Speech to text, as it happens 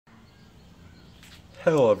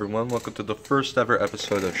Hello everyone, welcome to the first ever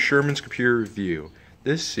episode of Sherman's Computer Review.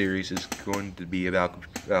 This series is going to be about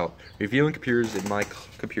reviewing computers in my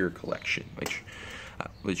computer collection,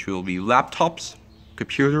 which will be laptops,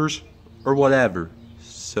 computers, or whatever.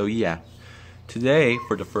 So yeah, today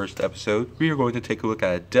for the first episode, we are going to take a look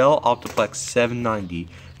at a Dell Optiplex 790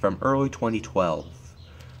 from early 2012.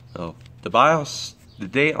 So the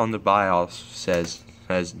date on the BIOS says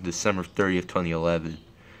December 30th, 2011.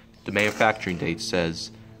 The manufacturing date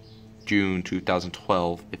says June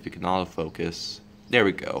 2012, if it can autofocus. There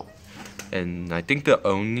we go. And I think the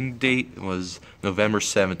owning date was November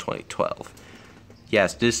 7, 2012.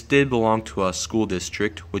 Yes, this did belong to a school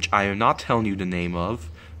district, which I am not telling you the name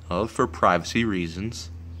of for privacy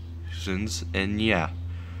reasons. And yeah.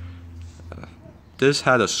 This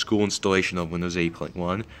had a school installation of Windows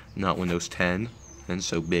 8.1, not Windows 10. And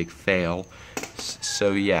so big fail.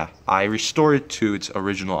 So yeah, I restored it to its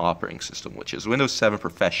original operating system, which is Windows 7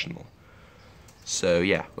 Professional. So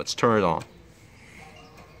yeah, let's turn it on.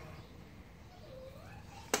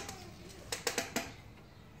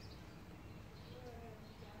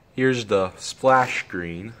 Here's the splash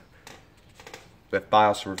screen with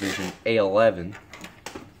BIOS revision A11.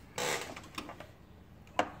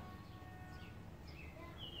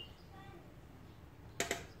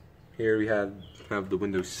 Here we have the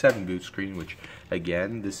Windows 7 boot screen, which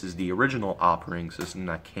again, this is the original operating system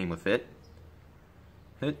that came with it.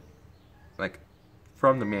 Like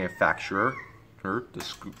from the manufacturer,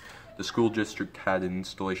 the school district had an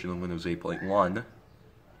installation of Windows 8.1,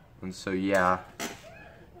 and so yeah,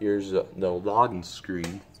 here's the login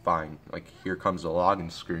screen. Fine, like here comes the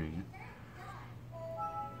login screen.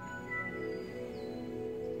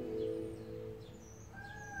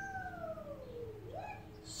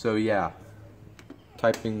 So yeah,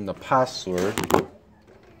 typing the password,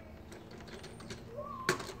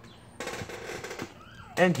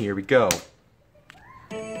 and here we go.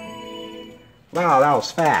 Wow, that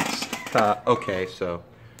was fast. Okay, so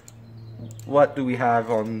what do we have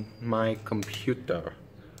on my computer?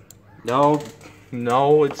 No,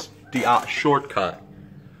 it's the shortcut.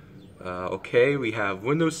 Okay, we have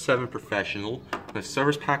Windows 7 Professional with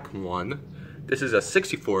Service Pack 1. This is a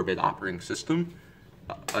 64-bit operating system.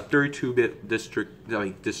 A 32-bit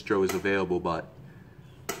distro is available, but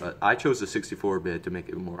I chose the 64-bit to make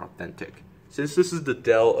it more authentic. Since this is the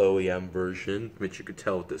Dell OEM version, which you could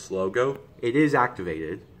tell with this logo, it is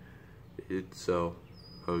activated.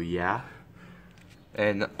 Oh yeah.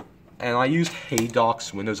 And I used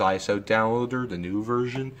HeyDoc's Windows ISO downloader, the new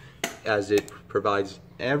version, as it provides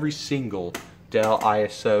every single Dell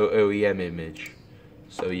ISO OEM image.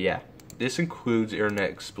 So yeah, this includes Internet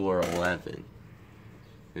Explorer 11.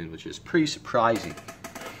 Which is pretty surprising.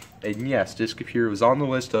 And yes, this computer was on the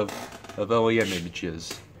list of OEM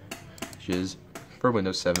images, which is for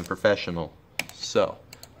Windows 7 Professional. So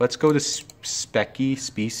let's go to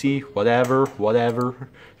specie, whatever,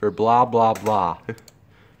 for blah blah blah.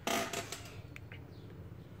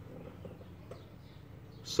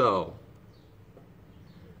 So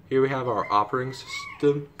here we have our operating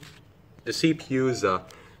system. The CPU is a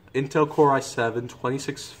Intel Core i7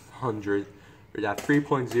 2600. We're at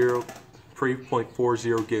 3.40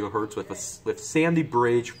 gigahertz with Sandy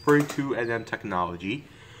Bridge 32 nm technology,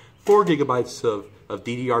 4 gigabytes of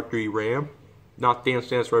DDR3 RAM, not Dance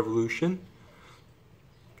Dance Revolution,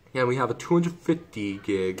 and we have a 250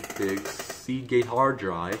 gig big Seagate hard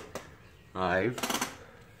drive.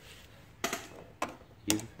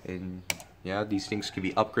 And yeah, these things can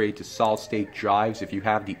be upgraded to solid state drives if you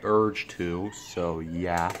have the urge to. So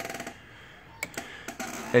yeah.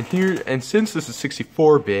 And since this is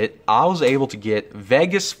 64-bit, I was able to get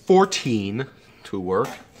Vegas 14 to work.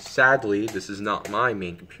 Sadly, this is not my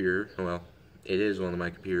main computer. Well, it is one of my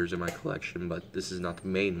computers in my collection, but this is not the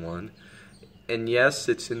main one. And yes,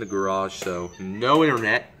 it's in the garage, so no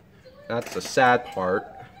internet. That's the sad part.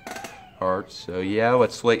 So yeah,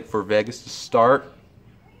 let's wait for Vegas to start.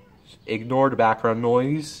 Ignore the background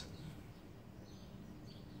noise.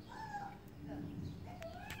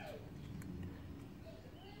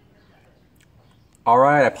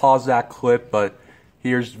 Alright, I paused that clip, but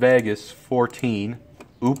here's Vegas 14.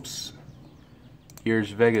 Oops.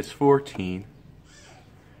 Here's Vegas 14.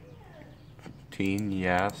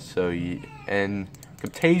 Yeah, so, and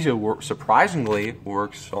Camtasia surprisingly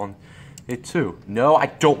works on it too. No, I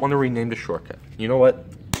don't want to rename the shortcut. You know what?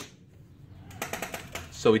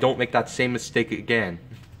 So we don't make that same mistake again.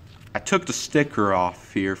 I took the sticker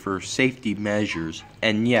off here for safety measures,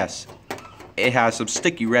 and yes, it has some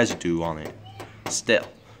sticky residue on it. Still.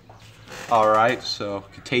 Alright, so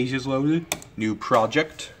Camtasia's loaded, new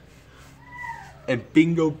project, and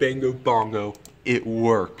bingo bango bongo, it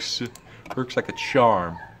works. Works like a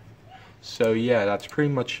charm. So yeah, that's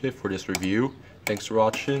pretty much it for this review. Thanks for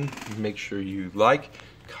watching. Make sure you like,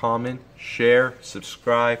 comment, share,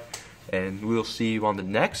 subscribe, and we'll see you on the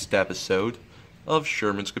next episode of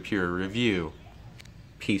Sherman's Computer Review.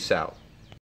 Peace out.